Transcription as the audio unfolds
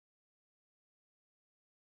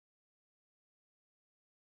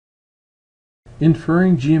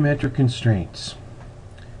Inferring geometric constraints.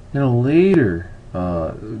 In a later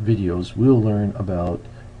videos, we'll learn about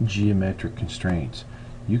geometric constraints.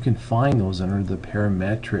 You can find those under the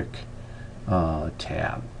parametric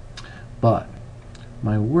tab. But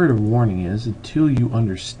my word of warning is, until you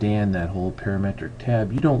understand that whole parametric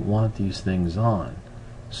tab, you don't want these things on.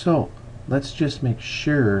 So let's just make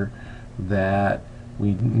sure that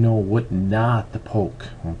we know what not to poke.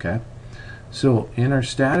 Okay? So in our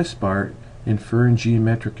status bar, Inferring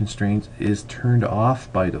geometric constraints is turned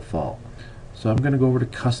off by default. So I'm going to go over to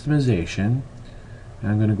customization,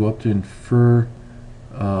 and I'm going to go up to Infer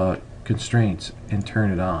Constraints and turn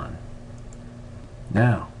it on.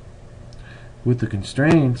 Now, with the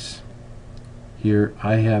constraints here,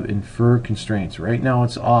 I have Infer Constraints. Right now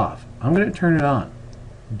it's off. I'm going to turn it on.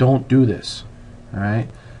 Don't do this. Alright?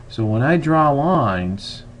 So when I draw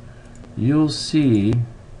lines, you'll see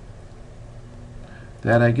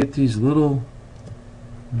that I get these little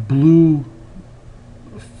blue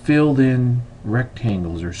filled in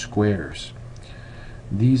rectangles or squares.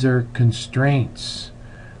 These are constraints.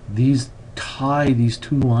 These tie these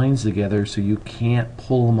two lines together so you can't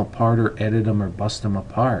pull them apart or edit them or bust them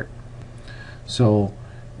apart. So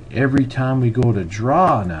every time we go to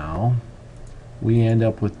draw now, we end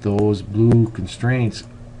up with those blue constraints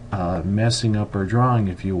messing up our drawing,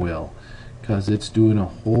 if you will, because it's doing a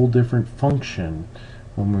whole different function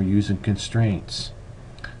when we're using constraints.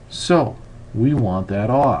 So we want that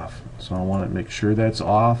off. So I want to make sure that's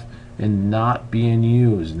off and not being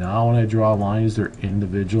used. Now when I draw lines, they're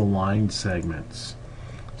individual line segments.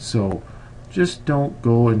 So just don't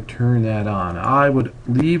go and turn that on. I would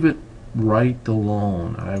leave it right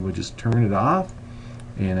alone. I would just turn it off,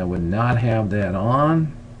 and I would not have that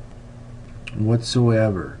on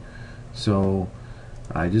whatsoever. So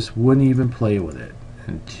I just wouldn't even play with it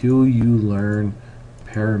until you learn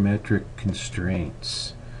parametric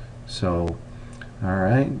constraints. So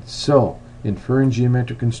alright, so inferring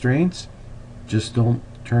geometric constraints, just don't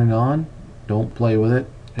turn it on, don't play with it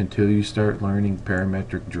until you start learning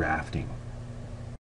parametric drafting.